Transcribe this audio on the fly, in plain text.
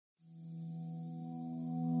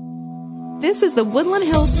This is the Woodland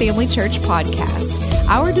Hills Family Church podcast.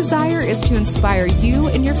 Our desire is to inspire you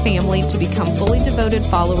and your family to become fully devoted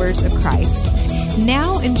followers of Christ.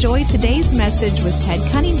 Now enjoy today's message with Ted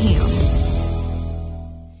Cunningham.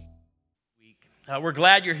 We're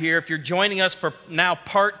glad you're here. If you're joining us for now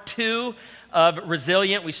part 2 of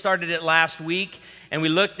Resilient, we started it last week, and we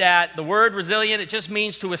looked at the word resilient. It just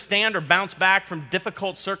means to withstand or bounce back from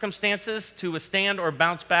difficult circumstances, to withstand or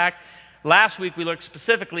bounce back. Last week, we looked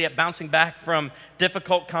specifically at bouncing back from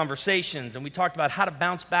difficult conversations, and we talked about how to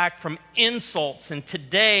bounce back from insults. And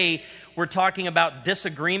today, we're talking about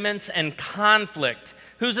disagreements and conflict.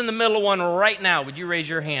 Who's in the middle of one right now? Would you raise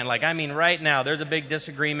your hand? Right now, there's a big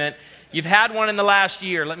disagreement. You've had one in the last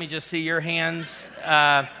year. Let me just see your hands.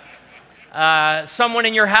 Someone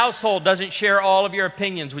in your household doesn't share all of your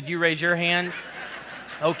opinions. Would you raise your hand?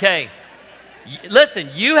 Okay.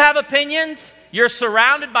 Listen, you have opinions. You're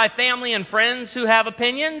surrounded by family and friends who have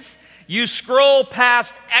opinions. You scroll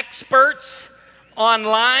past experts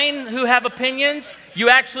online who have opinions. You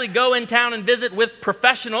actually go in town and visit with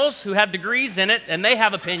professionals who have degrees in it, and they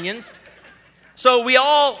have opinions. So we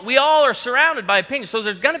all are surrounded by opinions. So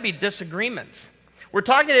there's going to be disagreements. We're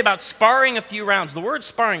talking today about sparring a few rounds. The word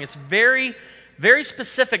sparring, it's very, very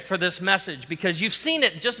specific for this message because you've seen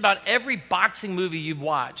it in just about every boxing movie you've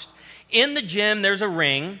watched. In the gym, there's a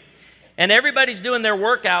ring, and everybody's doing their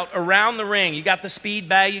workout around the ring. You got the speed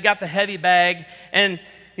bag, you got the heavy bag, and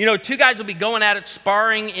two guys will be going at it,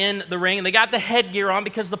 sparring in the ring, and they got the headgear on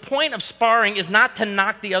because the point of sparring is not to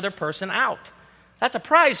knock the other person out. That's a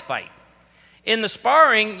prize fight. In the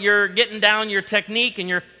sparring, you're getting down your technique and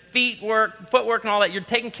your footwork and all that. You're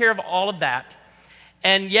taking care of all of that.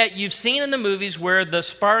 And yet you've seen in the movies where the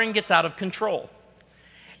sparring gets out of control.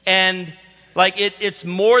 And it's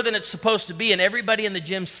more than it's supposed to be, and everybody in the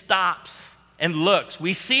gym stops and looks.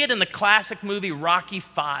 We see it in the classic movie Rocky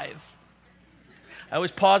V. I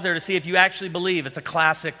always pause there to see if you actually believe it's a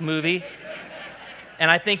classic movie.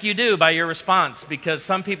 And I think you do by your response, because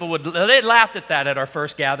some people they laughed at that at our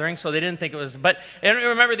first gathering, so they didn't think it was. But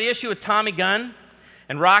remember the issue with Tommy Gunn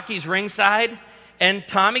and Rocky's ringside, and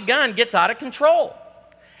Tommy Gunn gets out of control.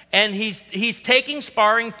 And he's taking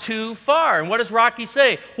sparring too far. And what does Rocky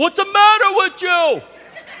say? "What's the matter with you?"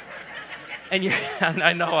 And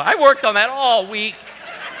I know, I worked on that all week.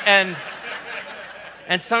 And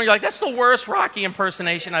some of you are like, "That's the worst Rocky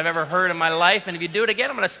impersonation I've ever heard in my life. And if you do it again,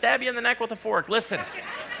 I'm going to stab you in the neck with a fork." Listen.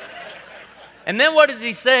 And then what does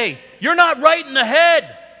he say? "You're not right in the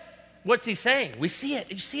head." What's he saying? We see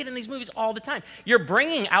it. You see it in these movies all the time. You're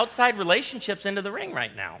bringing outside relationships into the ring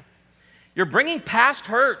right now. You're bringing past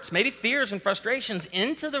hurts, maybe fears and frustrations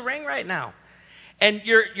into the ring right now. And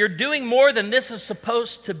you're doing more than this is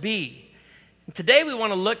supposed to be. And today we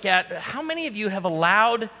want to look at how many of you have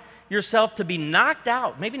allowed yourself to be knocked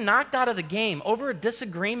out, maybe knocked out of the game over a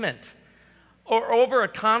disagreement or over a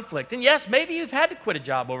conflict. And yes, maybe you've had to quit a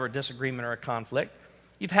job over a disagreement or a conflict.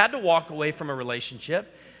 You've had to walk away from a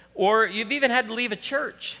relationship, or you've even had to leave a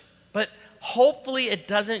church. But hopefully it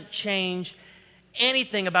doesn't change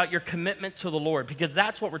anything about your commitment to the Lord, because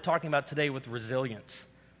that's what we're talking about today with resilience,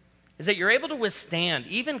 is that you're able to withstand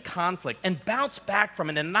even conflict and bounce back from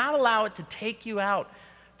it and not allow it to take you out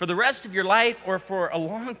for the rest of your life or for a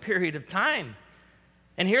long period of time.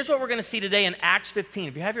 And here's what we're going to see today in Acts 15.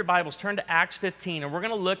 If you have your Bibles, turn to Acts 15, and we're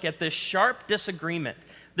going to look at this sharp disagreement,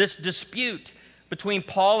 this dispute between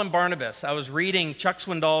Paul and Barnabas. I was reading Chuck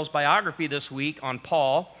Swindoll's biography this week on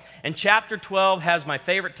Paul, and chapter 12 has my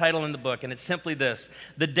favorite title in the book, and it's simply this: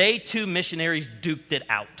 "The Day Two Missionaries Duked It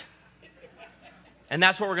Out." And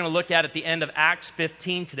that's what we're going to look at the end of Acts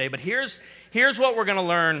 15 today. But here's what we're going to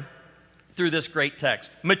learn through this great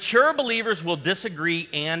text. Mature believers will disagree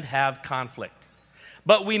and have conflict,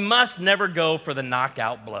 but we must never go for the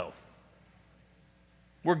knockout blow.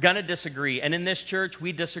 We're going to disagree, and in this church,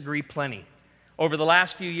 we disagree plenty. Over the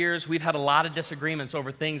last few years, we've had a lot of disagreements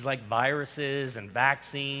over things like viruses and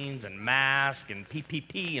vaccines and masks and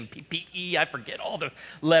PPP and PPE. I forget all the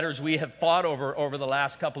letters we have fought over the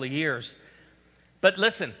last couple of years. But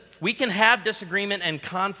listen, we can have disagreement and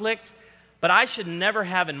conflict, but I should never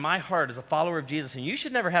have in my heart as a follower of Jesus, and you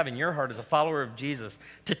should never have in your heart as a follower of Jesus,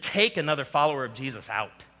 to take another follower of Jesus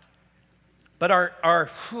out. But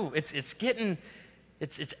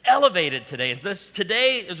it's elevated today. And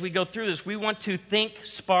today, as we go through this, we want to think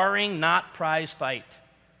sparring, not prize fight.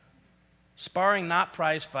 Sparring, not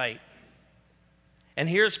prize fight. And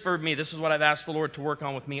here's for me, this is what I've asked the Lord to work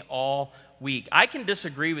on with me all week. I can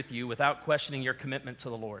disagree with you without questioning your commitment to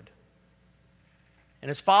the Lord. And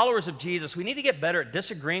as followers of Jesus, we need to get better at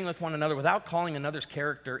disagreeing with one another without calling another's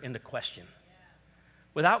character into question.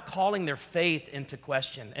 without calling their faith into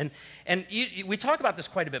question. And we talk about this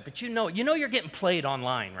quite a bit, but you know you're getting played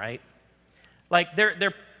online, right? Like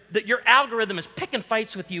your algorithm is picking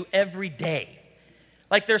fights with you every day.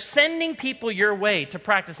 Like they're sending people your way to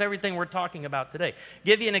practice everything we're talking about today.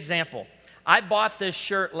 Give you an example. I bought this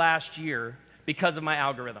shirt last year because of my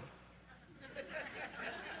algorithm.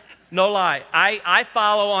 No lie. I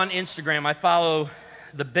follow on Instagram, I follow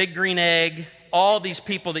the Big Green Egg, all these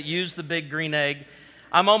people that use the Big Green Egg.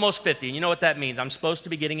 I'm almost 50, and you know what that means. I'm supposed to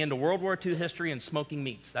be getting into World War II history and smoking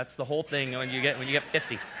meats. That's the whole thing when you get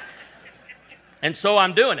 50. And so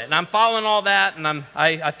I'm doing it, and I'm following all that, and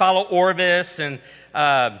I follow Orvis and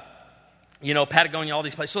Patagonia, all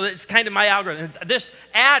these places. So it's kind of my algorithm. This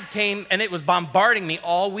ad came, and it was bombarding me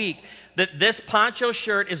all week that this poncho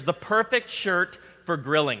shirt is the perfect shirt for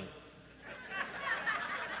grilling.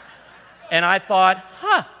 And I thought,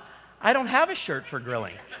 I don't have a shirt for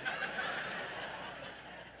grilling.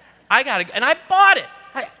 And I bought it.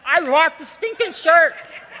 I bought the stinking shirt.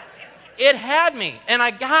 It had me, and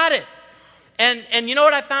I got it. And you know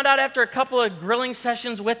what I found out after a couple of grilling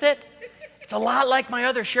sessions with it? It's a lot like my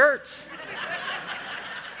other shirts.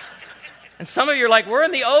 And some of you are like, we're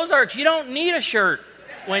in the Ozarks. You don't need a shirt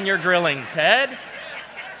when you're grilling, Ted.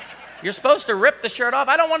 You're supposed to rip the shirt off.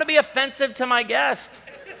 I don't want to be offensive to my guest.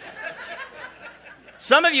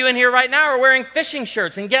 Some of you in here right now are wearing fishing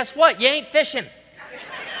shirts, and guess what? You ain't fishing.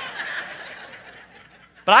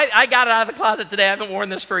 But I got it out of the closet today. I haven't worn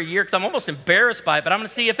this for a year because I'm almost embarrassed by it, but I'm going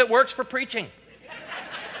to see if it works for preaching.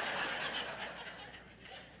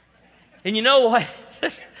 And you know what?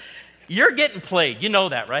 You're getting played. You know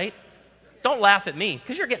that, right? Don't laugh at me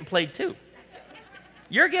because you're getting played too.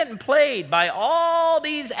 You're getting played by all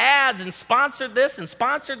these ads and sponsored this and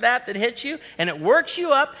sponsored that hits you, and it works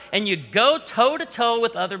you up, and you go toe-to-toe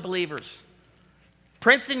with other believers.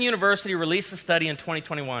 Princeton University released a study in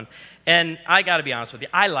 2021, and I got to be honest with you,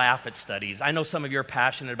 I laugh at studies. I know some of you are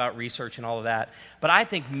passionate about research and all of that, but I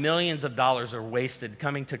think millions of dollars are wasted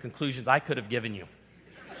coming to conclusions I could have given you.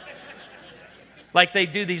 Like they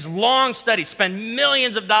do these long studies, spend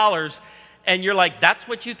millions of dollars, and you're like, that's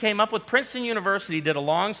what you came up with? Princeton University did a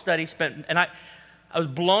long study, and I was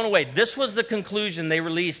blown away. This was the conclusion they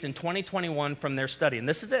released in 2021 from their study, and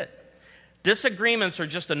this is it. Disagreements are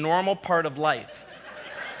just a normal part of life.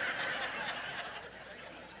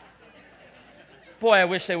 Boy, I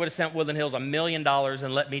wish they would have sent Woodland Hills $1 million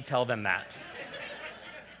and let me tell them that.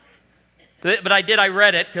 But I did. I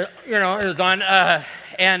read it. It was on,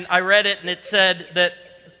 and I read it, and it said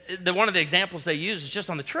that one of the examples they use is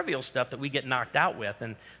just on the trivial stuff that we get knocked out with.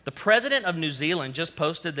 And the president of New Zealand just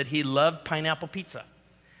posted that he loved pineapple pizza,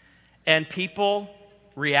 and people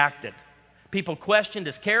reacted. People questioned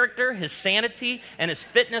his character, his sanity, and his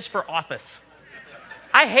fitness for office.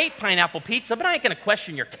 I hate pineapple pizza, but I ain't going to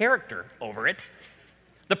question your character over it.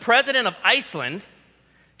 The president of Iceland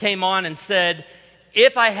came on and said,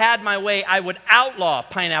 if I had my way, I would outlaw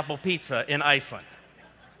pineapple pizza in Iceland.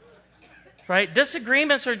 Right?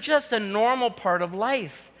 Disagreements are just a normal part of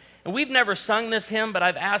life. And we've never sung this hymn, but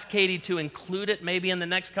I've asked Katie to include it maybe in the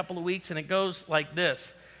next couple of weeks, and it goes like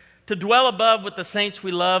this. To dwell above with the saints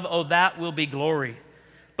we love, oh, that will be glory.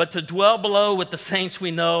 But to dwell below with the saints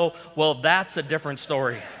we know, well, that's a different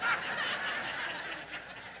story.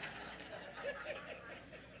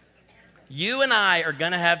 You and I are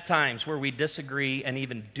going to have times where we disagree and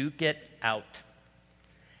even duke it out.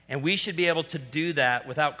 And we should be able to do that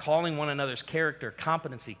without calling one another's character,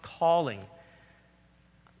 competency, calling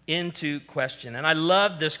into question. And I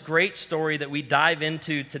love this great story that we dive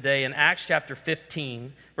into today in Acts chapter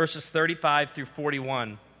 15, verses 35 through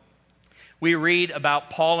 41. We read about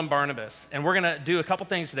Paul and Barnabas. And we're going to do a couple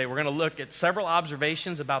things today. We're going to look at several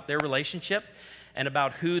observations about their relationship and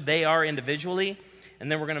about who they are individually.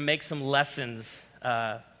 And then we're going to make some lessons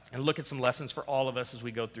and look at some lessons for all of us as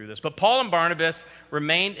we go through this. But Paul and Barnabas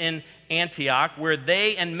remained in Antioch, where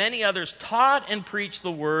they and many others taught and preached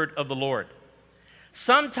the word of the Lord.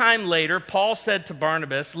 Sometime later, Paul said to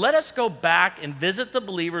Barnabas, let us go back and visit the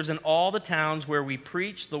believers in all the towns where we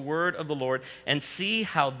preach the word of the Lord and see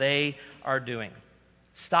how they are doing.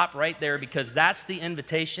 Stop right there, because that's the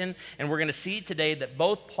invitation, and we're going to see today that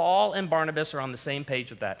both Paul and Barnabas are on the same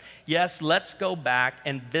page with that. Yes, let's go back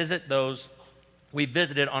and visit those we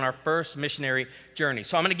visited on our first missionary journey.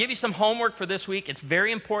 So I'm going to give you some homework for this week. It's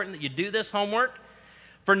very important that you do this homework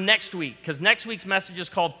for next week, because next week's message is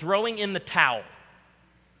called Throwing in the Towel.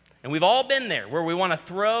 And we've all been there where we want to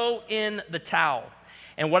throw in the towel.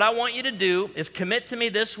 And what I want you to do is commit to me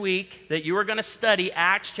this week that you are going to study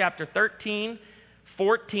Acts chapter 13,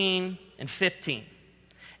 14, and 15.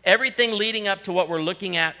 Everything leading up to what we're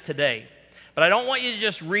looking at today. But I don't want you to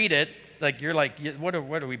just read it like you're like, what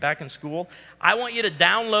are we back in school? I want you to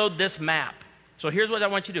download this map. So here's what I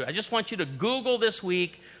want you to do. I just want you to Google this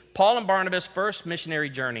week, Paul and Barnabas' first missionary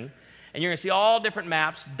journey. And you're going to see all different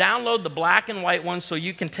maps. Download the black and white ones so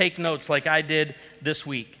you can take notes like I did this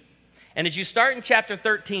week. And as you start in chapter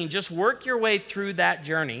 13, just work your way through that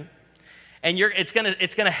journey. And it's going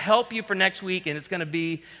to help you for next week, and it's going to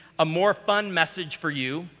be a more fun message for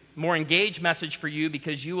you, more engaged message for you,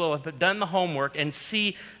 because you will have done the homework and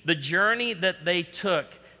see the journey that they took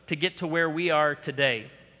to get to where we are today.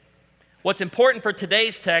 What's important for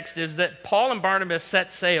today's text is that Paul and Barnabas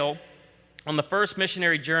set sail on the first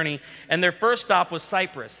missionary journey, and their first stop was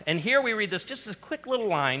Cyprus. And here we read this quick little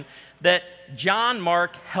line that John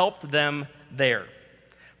Mark helped them there.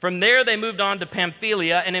 From there, they moved on to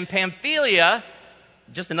Pamphylia, and in Pamphylia,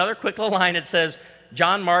 just another quick little line, it says,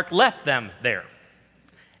 John Mark left them there.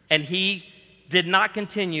 And he did not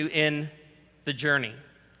continue in the journey.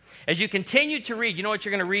 As you continue to read, you know what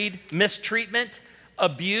you're going to read? Mistreatment,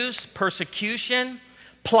 abuse, persecution,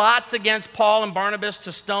 plots against Paul and Barnabas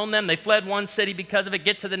to stone them. They fled one city because of it,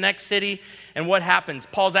 get to the next city, and what happens?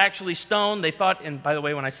 Paul's actually stoned. They thought, and by the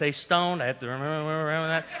way, when I say stoned, I have to remember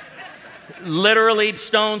that. Literally,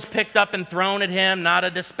 stones picked up and thrown at him, not a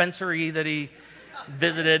dispensary that he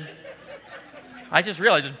visited. I just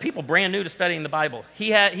realized people brand new to studying the Bible.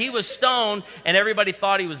 He was stoned, and everybody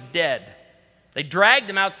thought he was dead. They dragged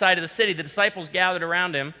him outside of the city. The disciples gathered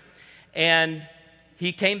around him, and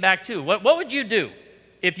he came back too. What would you do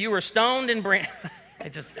if you were stoned and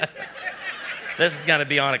this is going to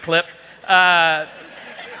be on a clip.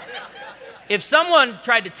 If someone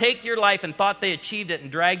tried to take your life and thought they achieved it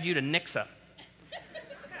and dragged you to Nixa,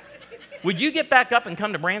 would you get back up and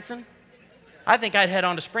come to Branson? I think I'd head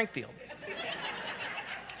on to Springfield.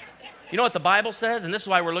 You know what the Bible says? And this is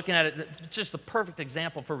why we're looking at it. It's just the perfect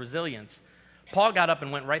example for resilience. Paul got up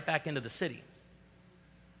and went right back into the city.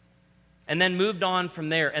 And then moved on from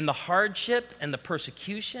there. And the hardship and the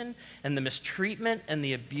persecution and the mistreatment and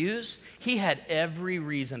the abuse, he had every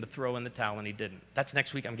reason to throw in the towel, and he didn't. That's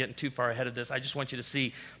next week. I'm getting too far ahead of this. I just want you to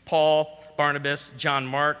see Paul, Barnabas, John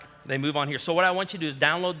Mark. They move on here. So what I want you to do is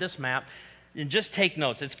download this map and just take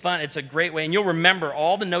notes. It's fun. It's a great way. And you'll remember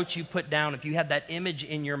all the notes you put down if you have that image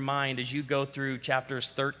in your mind as you go through chapters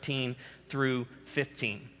 13 through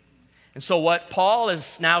 15. And so what Paul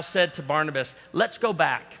has now said to Barnabas, let's go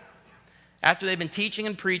back. After they've been teaching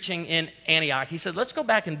and preaching in Antioch, he said, let's go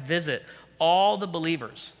back and visit all the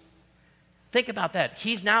believers. Think about that.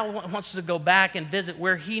 He now wants to go back and visit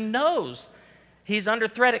where he knows he's under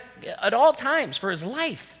threat at all times for his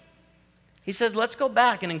life. He says, let's go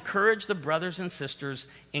back and encourage the brothers and sisters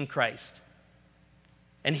in Christ.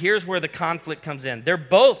 And here's where the conflict comes in. They're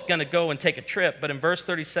both going to go and take a trip, but in verse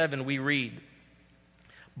 37 we read,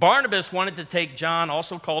 Barnabas wanted to take John,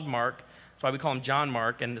 also called Mark, that's why we call him John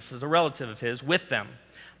Mark, and this is a relative of his, with them.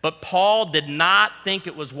 But Paul did not think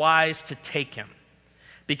it was wise to take him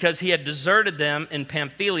because he had deserted them in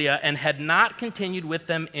Pamphylia and had not continued with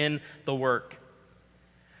them in the work.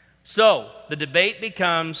 So the debate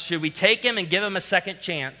becomes, should we take him and give him a second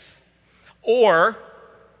chance? Or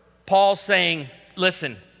Paul's saying,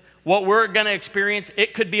 listen, what we're going to experience,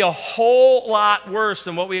 it could be a whole lot worse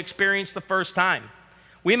than what we experienced the first time.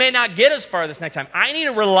 We may not get as far this next time. I need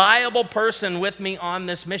a reliable person with me on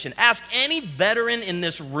this mission. Ask any veteran in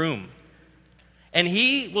this room, and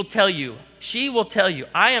he will tell you, she will tell you,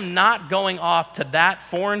 I am not going off to that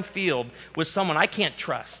foreign field with someone I can't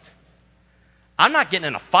trust. I'm not getting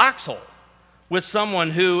in a foxhole with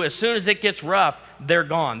someone who, as soon as it gets rough, they're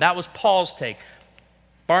gone. That was Paul's take.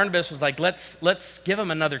 Barnabas was like, let's give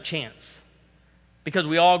him another chance because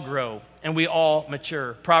we all grow and we all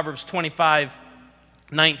mature. Proverbs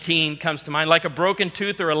 25:19 comes to mind. Like a broken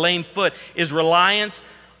tooth or a lame foot is reliance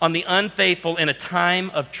on the unfaithful in a time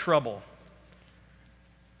of trouble.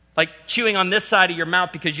 Like chewing on this side of your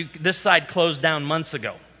mouth because this side closed down months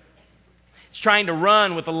ago. It's trying to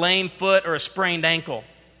run with a lame foot or a sprained ankle.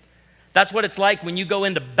 That's what it's like when you go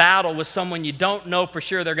into battle with someone you don't know for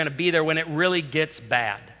sure they're going to be there when it really gets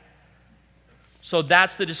bad. So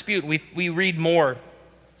that's the dispute. We read more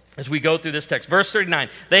as we go through this text. Verse 39,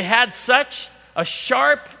 they had such a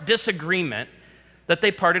sharp disagreement that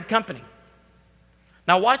they parted company.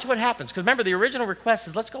 Now watch what happens, because remember the original request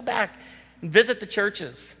is let's go back and visit the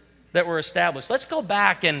churches that were established. Let's go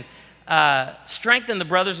back and strengthen the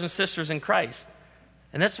brothers and sisters in Christ.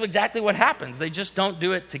 And that's exactly what happens. They just don't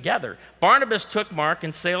do it together. Barnabas took Mark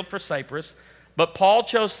and sailed for Cyprus, but Paul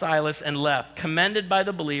chose Silas and left, commended by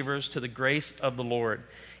the believers to the grace of the Lord.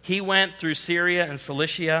 He went through Syria and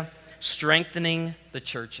Cilicia, strengthening the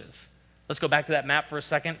churches. Let's go back to that map for a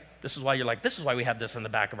second. This is why you're like, this is why we have this in the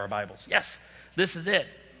back of our Bibles. Yes, this is it.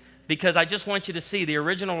 Because I just want you to see the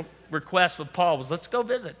original request with Paul was, let's go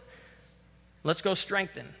visit. Let's go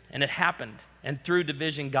strengthen. And it happened. And through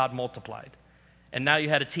division, God multiplied. And now you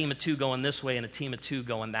had a team of two going this way and a team of two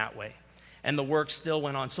going that way. And the work still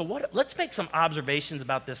went on. So let's make some observations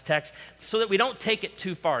about this text so that we don't take it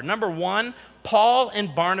too far. Number one, Paul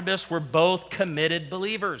and Barnabas were both committed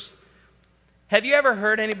believers. Have you ever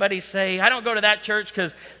heard anybody say, I don't go to that church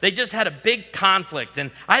because they just had a big conflict, and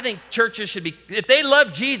I think churches should be, if they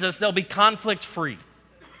love Jesus, they'll be conflict-free.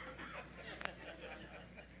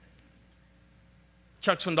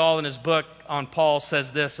 Chuck Swindoll in his book on Paul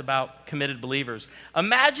says this about committed believers.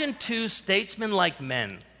 Imagine two statesman-like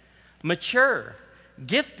men, mature,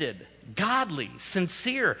 gifted, godly,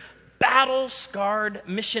 sincere, battle-scarred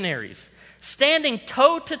missionaries, standing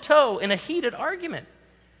toe-to-toe in a heated argument.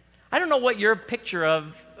 I don't know what your picture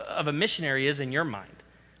of a missionary is in your mind.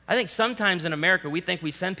 I think sometimes in America we think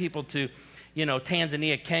we send people to,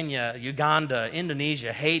 Tanzania, Kenya, Uganda,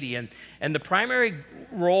 Indonesia, Haiti, and the primary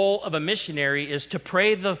role of a missionary is to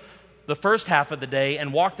pray the first half of the day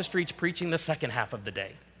and walk the streets preaching the second half of the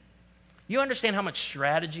day. You understand how much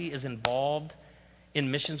strategy is involved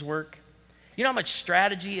in missions work? You know how much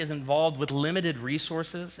strategy is involved with limited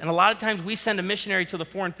resources? And a lot of times we send a missionary to the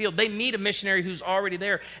foreign field. They meet a missionary who's already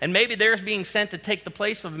there, and maybe they're being sent to take the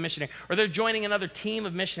place of a missionary, or they're joining another team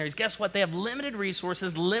of missionaries. Guess what? They have limited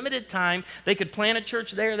resources, limited time. They could plant a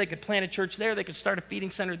church there. They could plant a church there. They could start a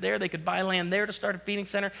feeding center there. They could buy land there to start a feeding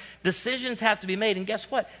center. Decisions have to be made, and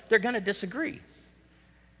guess what? They're going to disagree.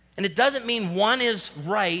 And it doesn't mean one is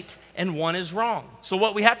right and one is wrong. So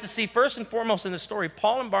what we have to see first and foremost in this story,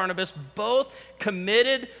 Paul and Barnabas, both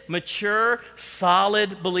committed, mature,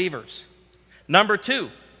 solid believers. Number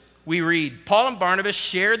two, we read, Paul and Barnabas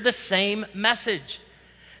shared the same message.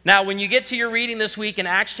 Now, when you get to your reading this week in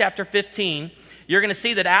Acts chapter 15, you're going to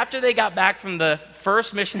see that after they got back from the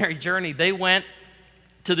first missionary journey, they went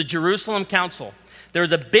to the Jerusalem Council. There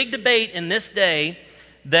was a big debate in this day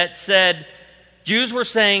that said, Jews were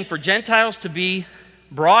saying for Gentiles to be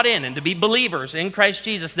brought in and to be believers in Christ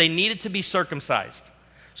Jesus, they needed to be circumcised.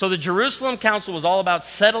 So the Jerusalem Council was all about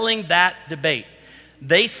settling that debate.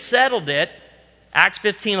 They settled it. Acts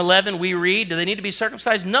 15:11, we read, do they need to be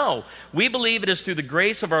circumcised? No. We believe it is through the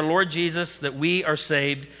grace of our Lord Jesus that we are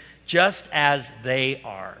saved just as they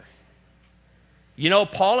are.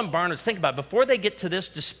 Paul and Barnabas, think about it. Before they get to this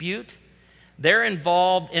dispute, they're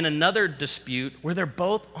involved in another dispute where they're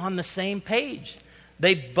both on the same page.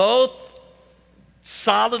 They both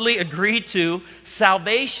solidly agree to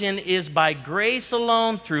salvation is by grace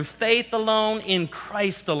alone, through faith alone, in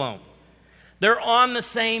Christ alone. They're on the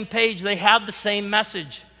same page. They have the same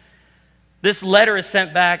message. This letter is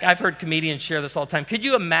sent back. I've heard comedians share this all the time. Could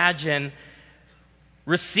you imagine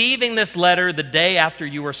receiving this letter the day after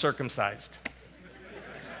you were circumcised?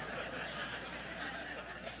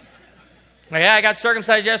 Yeah, I got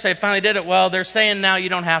circumcised yesterday. I finally did it. Well, they're saying now you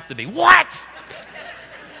don't have to be. What?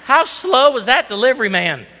 How slow was that delivery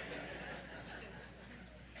man?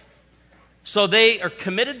 So they are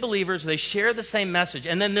committed believers. They share the same message.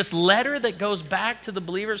 And then this letter that goes back to the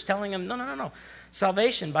believers telling them, no.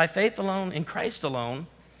 Salvation by faith alone, in Christ alone.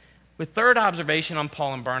 With third observation on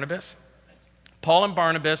Paul and Barnabas. Paul and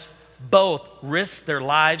Barnabas both risked their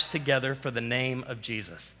lives together for the name of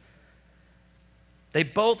Jesus. They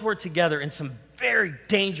both were together in some very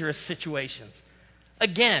dangerous situations.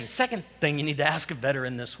 Again, second thing you need to ask a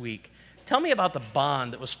veteran this week. Tell me about the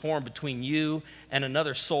bond that was formed between you and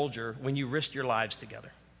another soldier when you risked your lives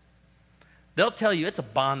together. They'll tell you it's a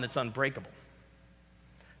bond that's unbreakable.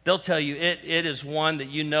 They'll tell you it is one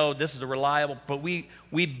that this is a reliable, but we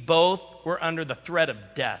both were under the threat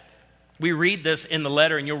of death. We read this in the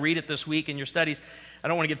letter, and you'll read it this week in your studies. I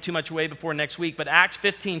don't want to give too much away before next week, but Acts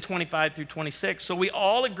 15:25 through 26. So we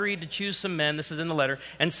all agreed to choose some men, this is in the letter,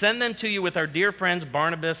 and send them to you with our dear friends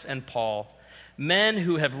Barnabas and Paul, men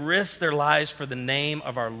who have risked their lives for the name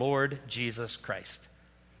of our Lord Jesus Christ.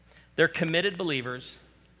 They're committed believers.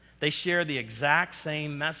 They share the exact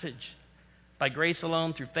same message. By grace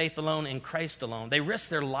alone, through faith alone, in Christ alone. They risk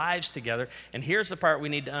their lives together. And here's the part we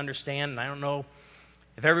need to understand, and I don't know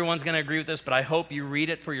if everyone's going to agree with this, but I hope you read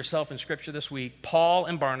it for yourself in Scripture this week. Paul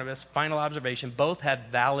and Barnabas, final observation, both had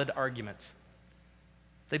valid arguments.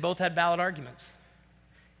 They both had valid arguments.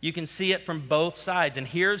 You can see it from both sides. And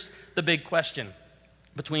here's the big question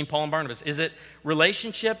between Paul and Barnabas. Is it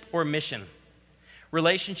relationship or mission?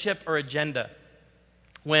 Relationship or agenda?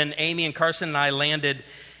 When Amy and Carson and I landed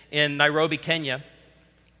in Nairobi, Kenya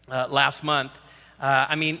last month,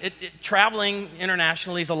 traveling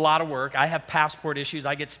internationally is a lot of work. I have passport issues.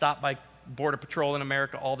 I get stopped by Border Patrol in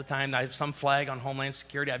America all the time. I have some flag on Homeland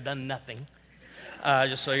Security. I've done nothing.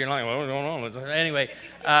 Just so you're like, what's going on? Anyway,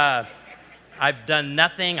 I've done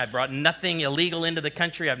nothing. I brought nothing illegal into the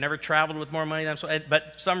country. I've never traveled with more money than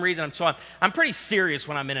but for some reason I'm pretty serious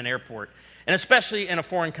when I'm in an airport, and especially in a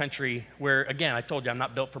foreign country where, again, I told you I'm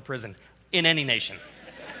not built for prison in any nation.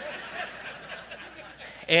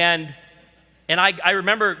 And I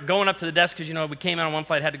remember going up to the desk because, we came out on one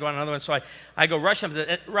flight, had to go on another one. So I go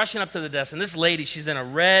rushing up to the desk. And this lady, she's in a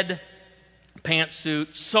red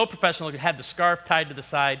pantsuit, so professional, had the scarf tied to the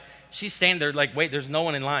side. She's standing there like, wait, there's no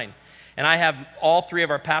one in line. And I have all 3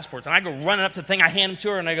 of our passports. And I go running up to the thing. I hand them to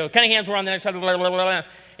her, and I go, Cunningham's were on the next side. Blah, blah, blah, blah.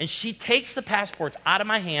 And she takes the passports out of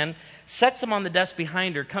my hand, sets them on the desk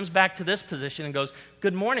behind her, comes back to this position and goes,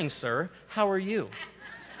 good morning, sir. How are you?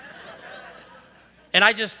 And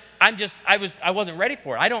I wasn't ready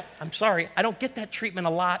for it. I'm sorry, I don't get that treatment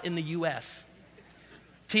a lot in the U.S.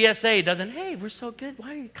 TSA doesn't, hey, we're so good.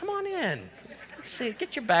 Why are you, come on in. See,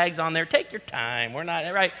 get your bags on there. Take your time. We're not,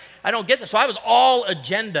 right? I don't get this. So I was all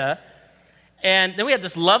agenda. And then we had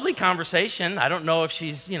this lovely conversation. I don't know if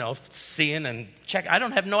she's, seeing and check. I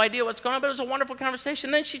don't have no idea what's going on, but it was a wonderful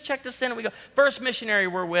conversation. Then she checked us in, and we go, first missionary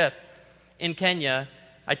we're with in Kenya.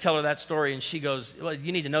 I tell her that story, and she goes, well,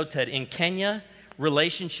 you need to know, Ted, in Kenya,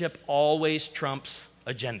 relationship always trumps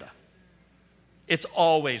agenda. It's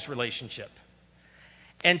always relationship.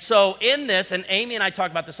 And so in this, and Amy and I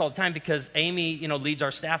talk about this all the time because Amy, leads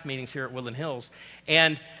our staff meetings here at Woodland Hills.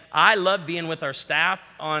 And I love being with our staff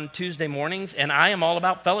on Tuesday mornings, and I am all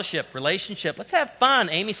about fellowship, relationship. Let's have fun.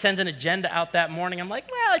 Amy sends an agenda out that morning. I'm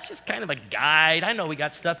like, well, it's just kind of a guide. I know we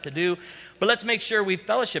got stuff to do, but let's make sure we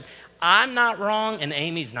fellowship. I'm not wrong, and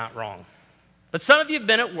Amy's not wrong. But some of you have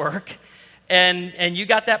been at work, and you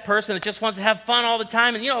got that person that just wants to have fun all the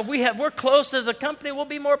time. And, if we're close as a company, we'll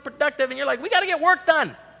be more productive. And you're like, we got to get work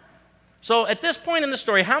done. So at this point in the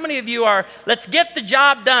story, how many of you are, let's get the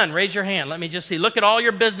job done? Raise your hand. Let me just see. Look at all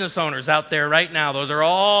your business owners out there right now. Those are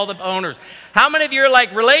all the owners. How many of you are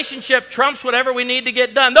like, relationship trumps whatever we need to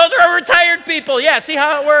get done? Those are retired people. Yeah, see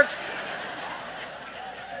how it works?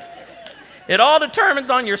 It all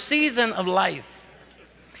determines on your season of life.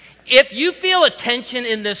 If you feel a tension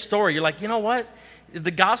in this story, you're like, you know what?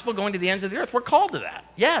 The gospel going to the ends of the earth, we're called to that.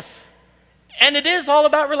 Yes. And it is all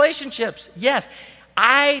about relationships. Yes.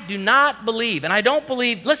 I do not believe, and I don't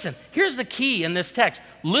believe, listen, here's the key in this text.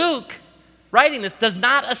 Luke, writing this, does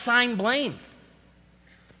not assign blame.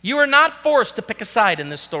 You are not forced to pick a side in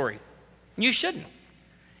this story. You shouldn't.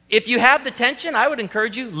 If you have the tension, I would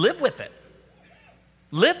encourage you, live with it.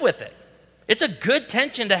 Live with it. It's a good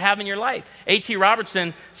tension to have in your life. A.T.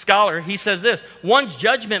 Robertson, scholar, he says this, one's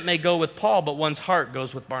judgment may go with Paul, but one's heart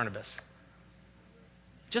goes with Barnabas.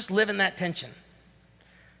 Just live in that tension.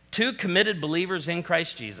 2 committed believers in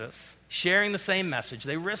Christ Jesus, sharing the same message.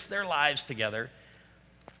 They risk their lives together.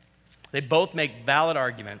 They both make valid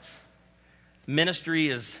arguments. Ministry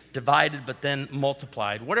is divided but then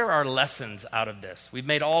multiplied. What are our lessons out of this? We've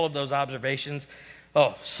made all of those observations.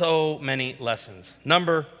 Oh, so many lessons.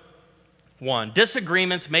 Number 1,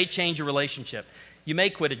 disagreements may change a relationship. You may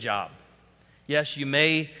quit a job. Yes, you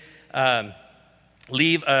may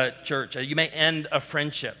leave a church. You may end a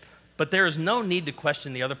friendship. But there is no need to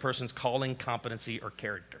question the other person's calling, competency, or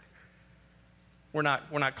character. We're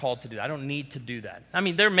not called to do that. I don't need to do that. I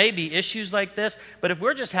mean, there may be issues like this, but if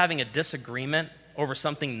we're just having a disagreement over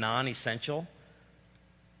something non-essential,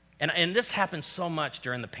 and this happened so much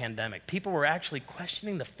during the pandemic, people were actually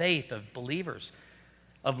questioning the faith of believers,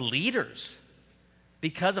 of leaders,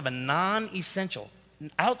 because of a non-essential,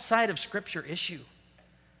 outside of Scripture issue.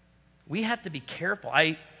 We have to be careful.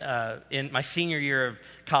 In my senior year of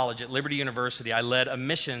college at Liberty University, I led a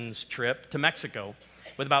missions trip to Mexico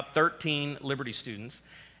with about 13 Liberty students.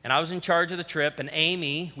 And I was in charge of the trip, and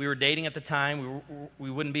Amy, we were dating at the time.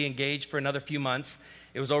 We wouldn't be engaged for another few months.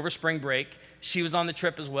 It was over spring break. She was on the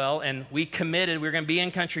trip as well, and we committed. We were going to be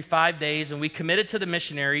in country 5 days, and we committed to the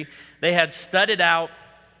missionary. They had studded out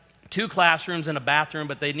 2 classrooms and a bathroom,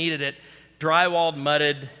 but they needed it drywalled,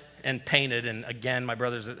 mudded, and painted. And again, my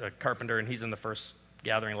brother's a carpenter, and he's in the first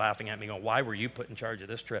gathering laughing at me going, why were you put in charge of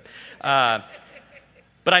this trip?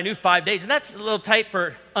 But I knew 5 days, and that's a little tight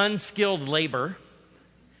for unskilled labor.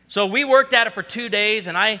 So we worked at it for 2 days,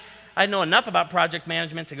 and I know enough about project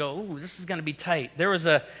management to go, ooh, this is going to be tight. There was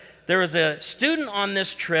a student on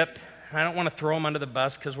this trip, and I don't want to throw him under the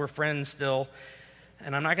bus because we're friends still,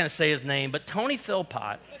 and I'm not going to say his name, but Tony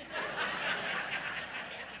Philpott.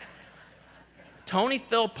 Tony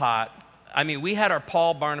Philpott we had our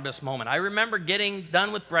Paul Barnabas moment. I remember getting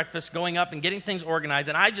done with breakfast, going up and getting things organized,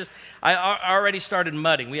 and I already started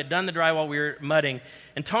mudding. We had done the drywall, we were mudding.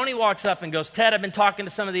 And Tony walks up and goes, Ted, I've been talking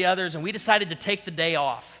to some of the others, and we decided to take the day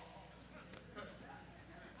off.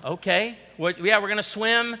 Okay. We're going to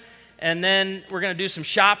swim, and then we're going to do some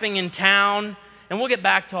shopping in town, and we'll get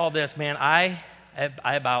back to all this. Man, I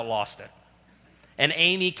about lost it. And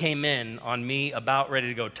Amy came in on me about ready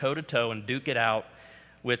to go toe-to-toe and duke it out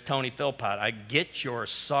with Tony Philpott. I get your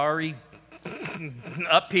sorry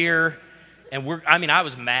up here. And I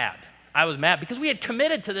was mad. I was mad because we had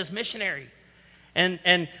committed to this missionary.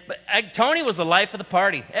 But Tony was the life of the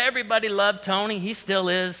party. Everybody loved Tony. He still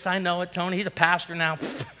is. I know it, Tony. He's a pastor now.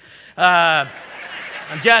 I'm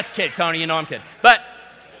just kidding, Tony. You know I'm kidding. But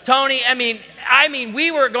Tony,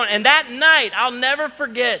 we were going, and that night, I'll never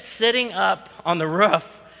forget sitting up on the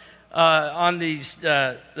roof on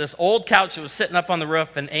this old couch that was sitting up on the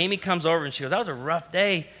roof, and Amy comes over and she goes, that was a rough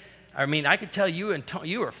day. I could tell you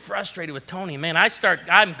you were frustrated with Tony. Man,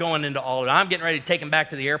 I'm going into all of it. I'm getting ready to take him back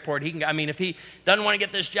to the airport. If he doesn't want to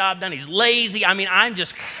get this job done, he's lazy. I'm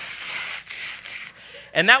just,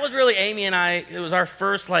 and that was really Amy and I, it was our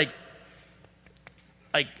first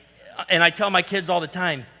and I tell my kids all the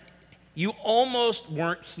time, you almost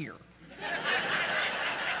weren't here.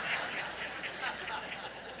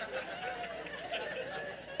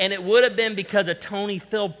 And it would have been because of Tony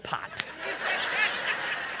Philpott.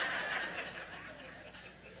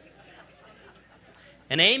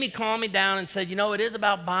 And Amy calmed me down and said, it is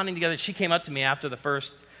about bonding together. She came up to me after the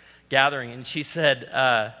first gathering and she said,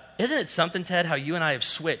 isn't it something, Ted, how you and I have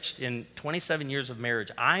switched in 27 years of marriage?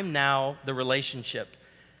 I'm now the relationship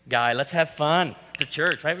guy. Let's have fun. The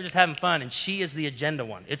church, right? We're just having fun. And she is the agenda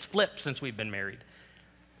one. It's flipped since we've been married.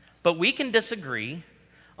 But we can disagree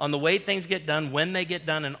on the way things get done, when they get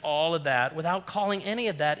done, and all of that without calling any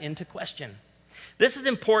of that into question. This is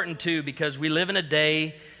important, too, because we live in a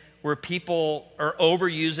day where people are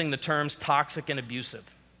overusing the terms toxic and abusive.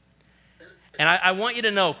 And I want you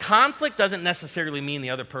to know, conflict doesn't necessarily mean the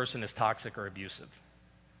other person is toxic or abusive.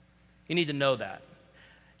 You need to know that.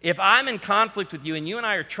 If I'm in conflict with you and you and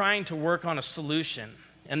I are trying to work on a solution,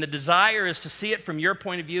 and the desire is to see it from your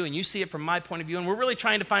point of view and you see it from my point of view, and we're really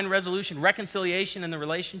trying to find resolution, reconciliation in the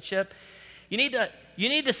relationship, you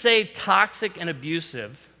need to save toxic and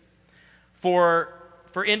abusive for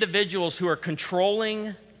individuals who are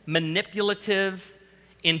controlling, manipulative,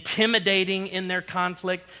 intimidating in their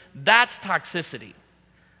conflict. That's toxicity.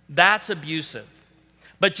 That's abusive.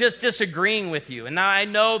 But just disagreeing with you. And now I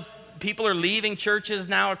know people are leaving churches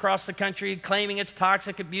now across the country claiming it's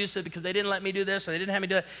toxic, abusive because they didn't let me do this or they didn't have me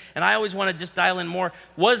do that. And I always want to just dial in more.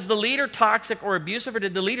 Was the leader toxic or abusive, or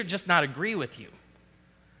did the leader just not agree with you?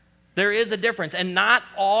 There is a difference. And not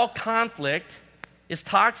all conflict is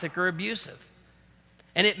toxic or abusive.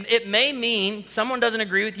 And it may mean someone doesn't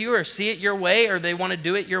agree with you or see it your way or they want to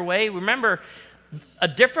do it your way. Remember, a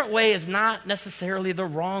different way is not necessarily the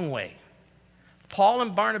wrong way. Paul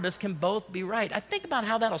and Barnabas can both be right. I think about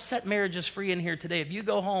how that'll set marriages free in here today. If you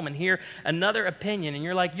go home and hear another opinion and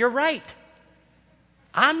you're like, you're right.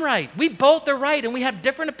 I'm right. We both are right and we have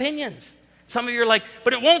different opinions. Some of you are like,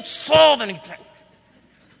 but it won't solve anything.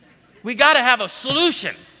 We got to have a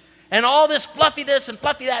solution. And all this fluffy this and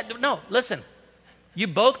fluffy that. No, listen. You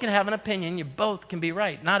both can have an opinion. You both can be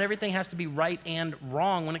right. Not everything has to be right and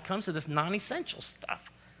wrong when it comes to this non-essential stuff.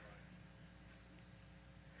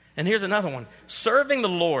 And here's another one. Serving the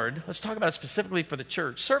Lord, let's talk about it specifically for the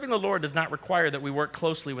church. Serving the Lord does not require that we work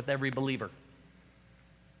closely with every believer.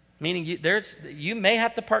 Meaning you may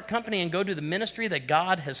have to part company and go do the ministry that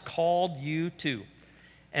God has called you to.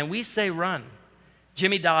 And we say run.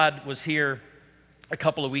 Jimmy Dodd was here a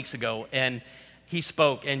couple of weeks ago, and he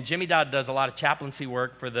spoke. And Jimmy Dodd does a lot of chaplaincy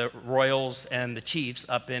work for the Royals and the Chiefs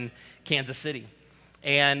up in Kansas City.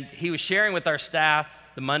 And he was sharing with our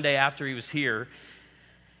staff the Monday after he was here.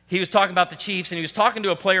 He was talking about the Chiefs, and he was talking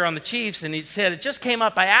to a player on the Chiefs, and he said, it just came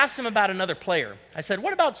up. I asked him about another player. I said,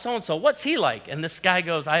 what about so-and-so? What's he like? And this guy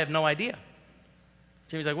goes, I have no idea.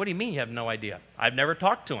 Jimmy's like, what do you mean you have no idea? I've never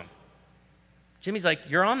talked to him. Jimmy's like,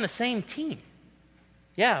 you're on the same team.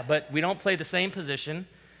 Yeah, but we don't play the same position.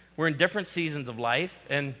 We're in different seasons of life,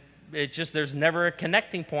 and there's never a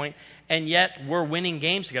connecting point, and yet we're winning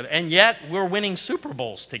games together, and yet we're winning Super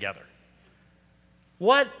Bowls together.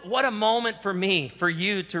 What a moment for me, for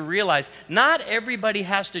you to realize not everybody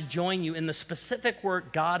has to join you in the specific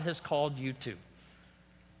work God has called you to.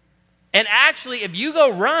 And actually, if you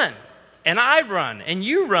go run, and I run, and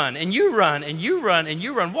you run, and you run, and you run, and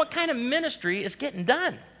you run, what kind of ministry is getting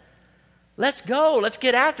done? Let's go. Let's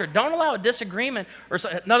get after it. Don't allow a disagreement. Or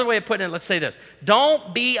another way of putting it, let's say this.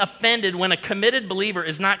 Don't be offended when a committed believer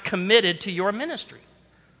is not committed to your ministry.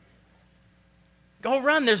 Go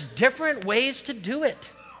run. There's different ways to do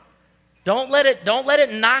it. Don't let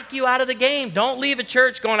it knock you out of the game. Don't leave a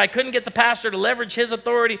church going, I couldn't get the pastor to leverage his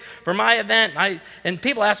authority for my event. And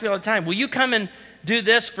people ask me all the time, will you come and do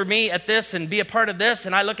this for me at this and be a part of this?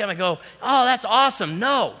 And I look at them and go, oh, that's awesome.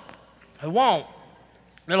 No, I won't.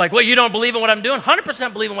 They're like, well, you don't believe in what I'm doing?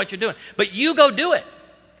 100% believe in what you're doing. But you go do it.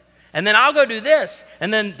 And then I'll go do this.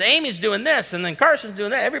 And then Amy's doing this. And then Carson's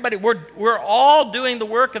doing that. Everybody, we're all doing the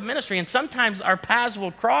work of ministry. And sometimes our paths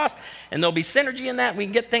will cross and there'll be synergy in that. And we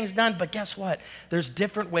can get things done. But guess what? There's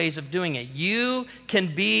different ways of doing it. You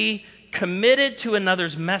can be committed to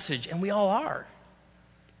another's message. And we all are.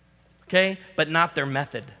 Okay? But not their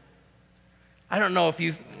method. I don't know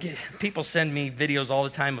if people send me videos all the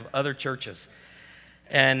time of other churches.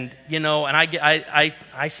 And, and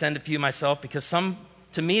I send a few myself because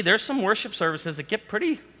to me, there's some worship services that get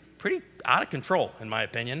pretty out of control, in my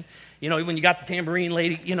opinion. When you got the tambourine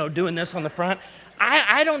lady, doing this on the front.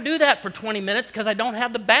 I don't do that for 20 minutes because I don't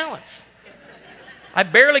have the balance. I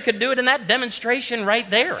barely could do it in that demonstration right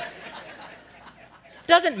there.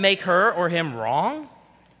 Doesn't make her or him wrong.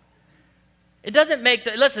 It doesn't make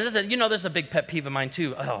listen, this is a big pet peeve of mine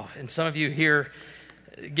too. Oh, and some of you here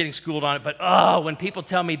getting schooled on it, but when people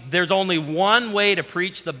tell me there's only one way to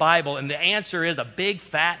preach the Bible, and the answer is a big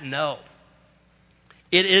fat no.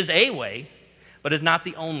 It is a way, but it's not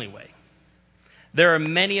the only way. There are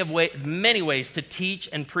many ways to teach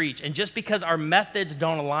and preach, and just because our methods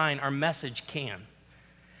don't align, our message can.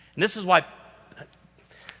 And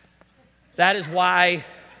that is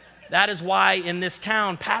why in this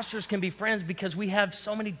town, pastors can be friends because we have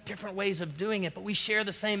so many different ways of doing it, but we share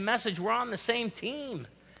the same message. We're on the same team.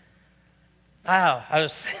 Wow,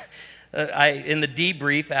 in the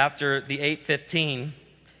debrief after the 8:15,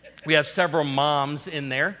 we have several moms in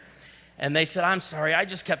there, and they said, I'm sorry, I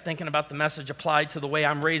just kept thinking about the message applied to the way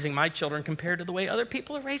I'm raising my children compared to the way other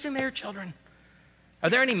people are raising their children. Are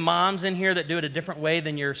there any moms in here that do it a different way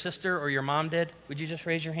than your sister or your mom did? Would you just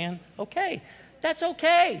raise your hand? Okay, that's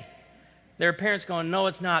okay. There are parents going, no,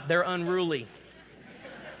 it's not. They're unruly.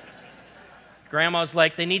 Grandma's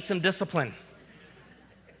like, they need some discipline.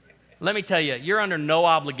 Let me tell you, you're under no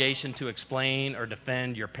obligation to explain or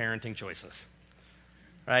defend your parenting choices.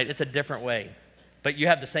 Right? It's a different way. But you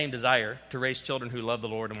have the same desire to raise children who love the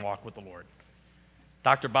Lord and walk with the Lord.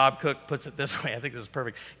 Dr. Bob Cook puts it this way. I think this is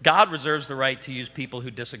perfect. God reserves the right to use people who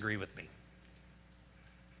disagree with me.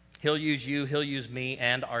 He'll use you, he'll use me,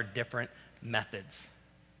 and our different methods.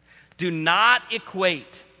 Do not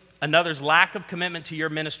equate another's lack of commitment to your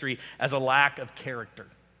ministry as a lack of character.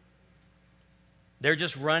 They're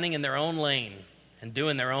just running in their own lane and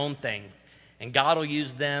doing their own thing. And God will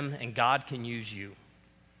use them, and God can use you.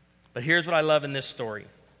 But here's what I love in this story.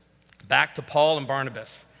 Back to Paul and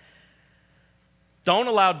Barnabas. Don't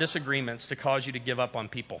allow disagreements to cause you to give up on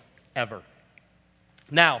people, ever.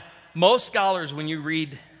 Now, most scholars, when you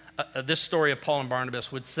read this story of Paul and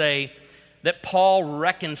Barnabas, would say that Paul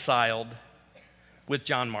reconciled with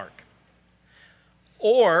John Mark.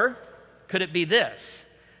 Or could it be this?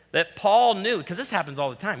 That Paul knew, because this happens all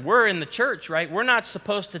the time. We're in the church, right? We're not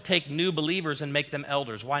supposed to take new believers and make them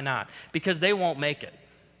elders. Why not? Because they won't make it.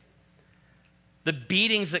 The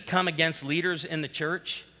beatings that come against leaders in the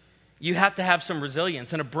church, you have to have some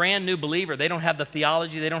resilience. And a brand new believer, they don't have the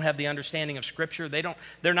theology, they don't have the understanding of Scripture,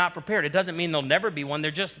 they're not prepared. It doesn't mean they'll never be one.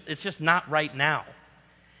 It's just not right now.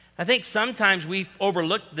 I think sometimes we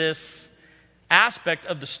overlook this aspect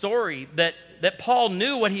of the story that Paul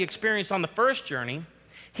knew what he experienced on the first journey.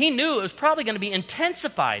 He knew it was probably going to be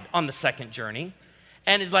intensified on the second journey.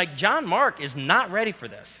 And it's like, John Mark is not ready for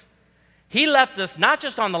this. He left us not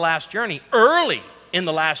just on the last journey, early in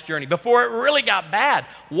the last journey, before it really got bad.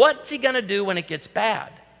 What's he going to do when it gets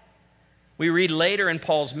bad? We read later in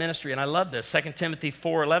Paul's ministry, and I love this. 2 Timothy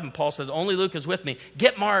 4:11, Paul says, only Luke is with me.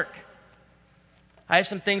 Get Mark. I have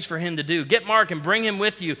some things for him to do. Get Mark and bring him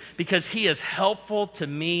with you because he is helpful to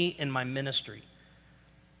me in my ministry.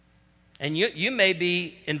 And you may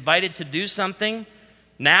be invited to do something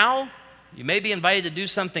now. You may be invited to do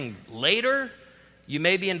something later. You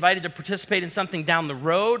may be invited to participate in something down the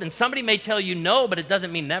road. And somebody may tell you no, but it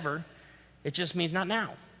doesn't mean never. It just means not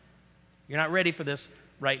now. You're not ready for this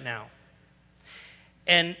right now.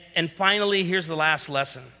 And finally, here's the last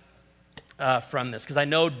lesson from this. Because I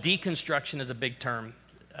know deconstruction is a big term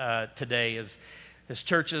today as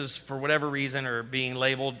churches, for whatever reason, are being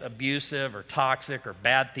labeled abusive or toxic or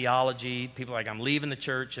bad theology. People are like, I'm leaving the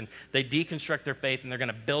church, and they deconstruct their faith, and they're going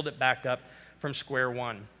to build it back up from square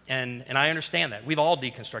one. And I understand that. We've all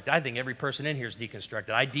deconstructed. I think every person in here is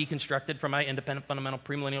deconstructed. I deconstructed from my independent, fundamental,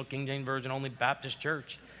 premillennial, King James Version only Baptist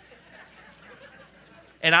church.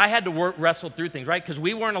 And I had to wrestle through things, right? Because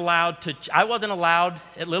we weren't allowed to, I wasn't allowed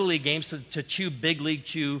at Little League games to chew big league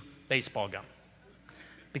chew baseball gum.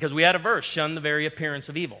 Because we had a verse, shun the very appearance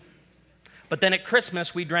of evil. But then at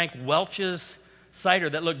Christmas, we drank Welch's cider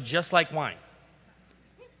that looked just like wine.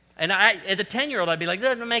 And I, as a 10-year-old, I'd be like,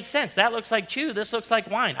 that doesn't make sense. That looks like chew. This looks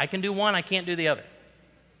like wine. I can do one. I can't do the other.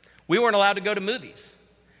 We weren't allowed to go to movies.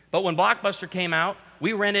 But when Blockbuster came out,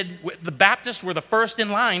 we rented, the Baptists were the first in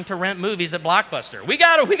line to rent movies at Blockbuster. We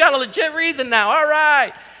got a legit reason now. All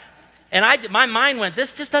right. And my mind went,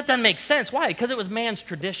 this just doesn't make sense. Why? Because it was man's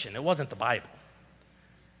tradition. It wasn't the Bible.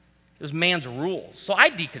 It was man's rules. So I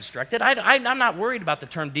deconstructed. I'm not worried about the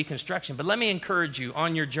term deconstruction, but let me encourage you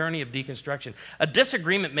on your journey of deconstruction. A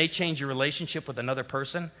disagreement may change your relationship with another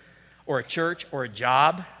person or a church or a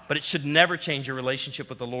job, but it should never change your relationship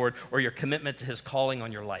with the Lord or your commitment to His calling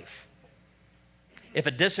on your life. If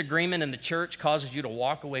a disagreement in the church causes you to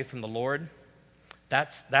walk away from the Lord,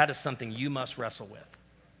 that is something you must wrestle with.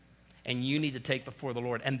 And you need to take before the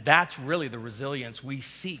Lord. And that's really the resilience we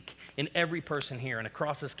seek in every person here and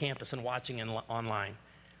across this campus and watching online.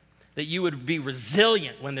 That you would be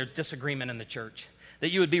resilient when there's disagreement in the church. That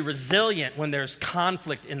you would be resilient when there's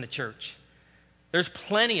conflict in the church. There's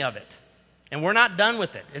plenty of it. And we're not done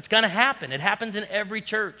with it. It's going to happen. It happens in every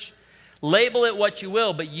church. Label it what you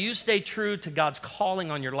will, but you stay true to God's calling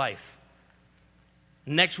on your life.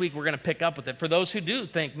 Next week, we're going to pick up with it. For those who do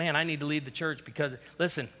think, man, I need to leave the church because,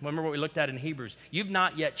 listen, remember what we looked at in Hebrews. You've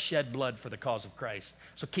not yet shed blood for the cause of Christ.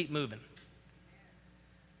 So keep moving.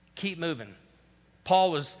 Keep moving.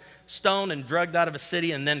 Paul was stoned and drugged out of a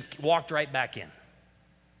city and then walked right back in.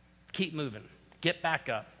 Keep moving. Get back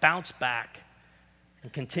up. Bounce back.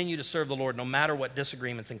 And continue to serve the Lord no matter what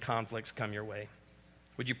disagreements and conflicts come your way.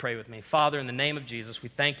 Would you pray with me? Father, in the name of Jesus, we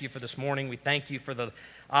thank you for this morning. We thank you for the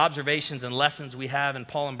observations and lessons we have in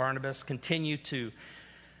Paul and Barnabas. Continue to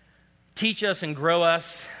teach us and grow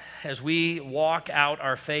us as we walk out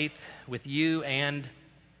our faith with you and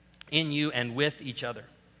in you and with each other.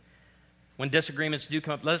 When disagreements do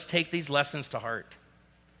come up, let us take these lessons to heart.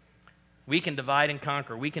 We can divide and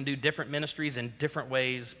conquer. We can do different ministries in different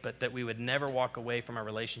ways, but that we would never walk away from our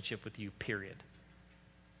relationship with you, period.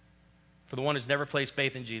 For the one who's never placed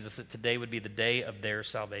faith in Jesus, that today would be the day of their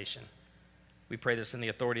salvation. We pray this in the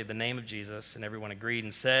authority of the name of Jesus, and everyone agreed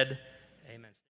and said, amen.